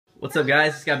What's up,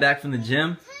 guys? Just got back from the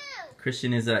gym.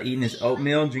 Christian is eating his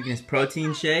oatmeal, drinking his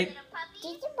protein shake.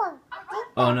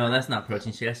 Oh no, that's not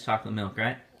protein shake, that's chocolate milk,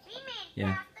 right?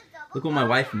 Yeah. Look what my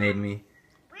wife made me.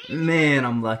 Man,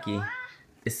 I'm lucky.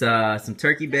 It's some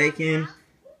turkey bacon,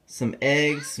 some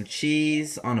eggs, some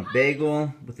cheese on a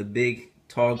bagel with a big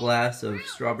tall glass of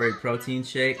strawberry protein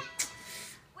shake.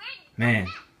 Man,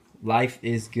 life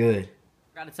is good.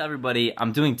 I gotta tell everybody,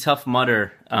 I'm doing Tough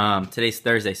Mudder. Today's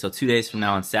Thursday, so 2 days from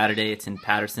now on Saturday, it's in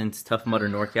Patterson. It's Tough Mudder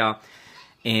NorCal.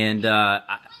 And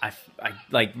I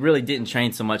like really didn't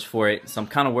train so much for it, so I'm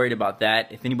kind of worried about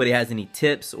that. If anybody has any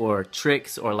tips or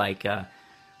tricks or like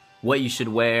what you should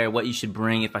wear, what you should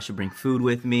bring, if I should bring food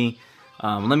with me,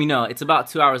 let me know. It's about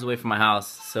 2 hours away from my house,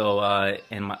 so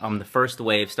and I'm the first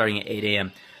wave starting at 8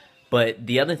 a.m. But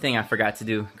the other thing I forgot to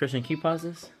do, Christian, can you pause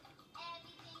this?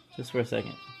 Just for a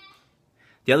second.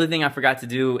 The other thing I forgot to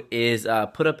do is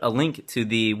put up a link to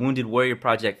the Wounded Warrior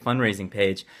Project fundraising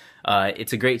page.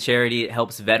 It's a great charity. It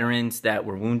helps veterans that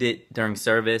were wounded during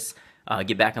service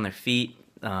get back on their feet,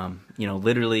 you know,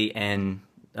 literally and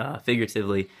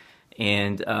figuratively,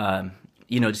 and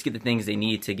you know, just get the things they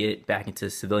need to get back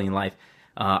into civilian life.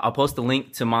 I'll post a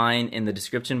link to mine in the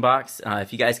description box.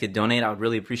 If you guys could donate, I would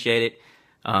really appreciate it,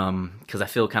 because I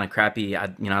feel kind of crappy.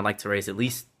 I'd like to raise at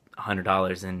least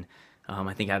 $100, and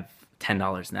I think I have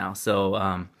 $10 now, so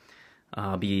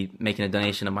I'll be making a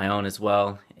donation of my own as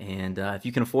well. And if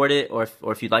you can afford it, or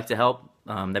if you'd like to help,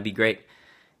 that'd be great.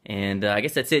 And I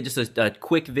guess that's it. Just a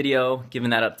quick video giving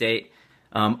that update.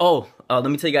 Let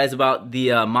me tell you guys about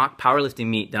the mock powerlifting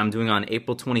meet that I'm doing on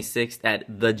April 26th at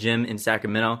the gym in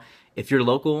Sacramento. If you're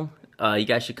local, you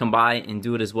guys should come by and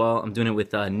do it as well. I'm doing it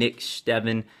with Nick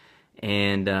Steven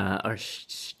and or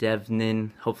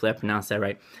Stevnin. Hopefully I pronounced that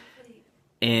right.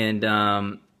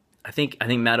 And I think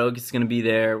Matt Oak is gonna be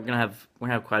there. We're gonna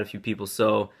have quite a few people.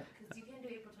 So. Because you can't do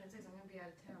April 26th. I'm gonna be out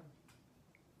of town.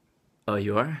 Oh,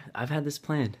 you are? I've had this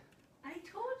planned. I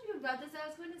told you about this. I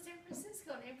was going to San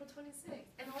Francisco on April 26th,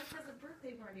 and Oak has a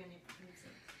birthday party on April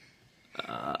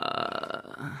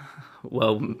 26th.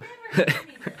 Well. You never told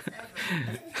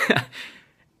me this, ever.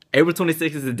 April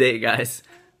 26th is the date, guys.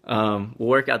 We'll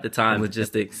work out the time,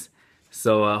 logistics.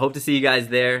 So hope to see you guys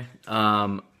there.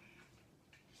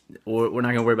 We're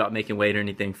not gonna worry about making weight or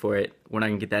anything for it. We're not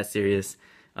gonna get that serious,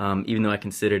 even though I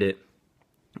considered it.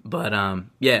 But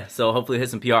yeah, so hopefully hit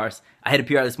some PRs. I hit a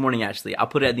PR this morning, actually. I'll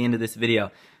put it at the end of this video.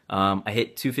 I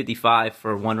hit 255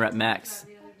 for 1 rep max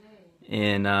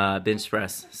in bench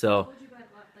press. So,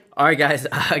 all right, guys,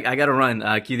 I gotta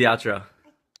run. Cue the outro.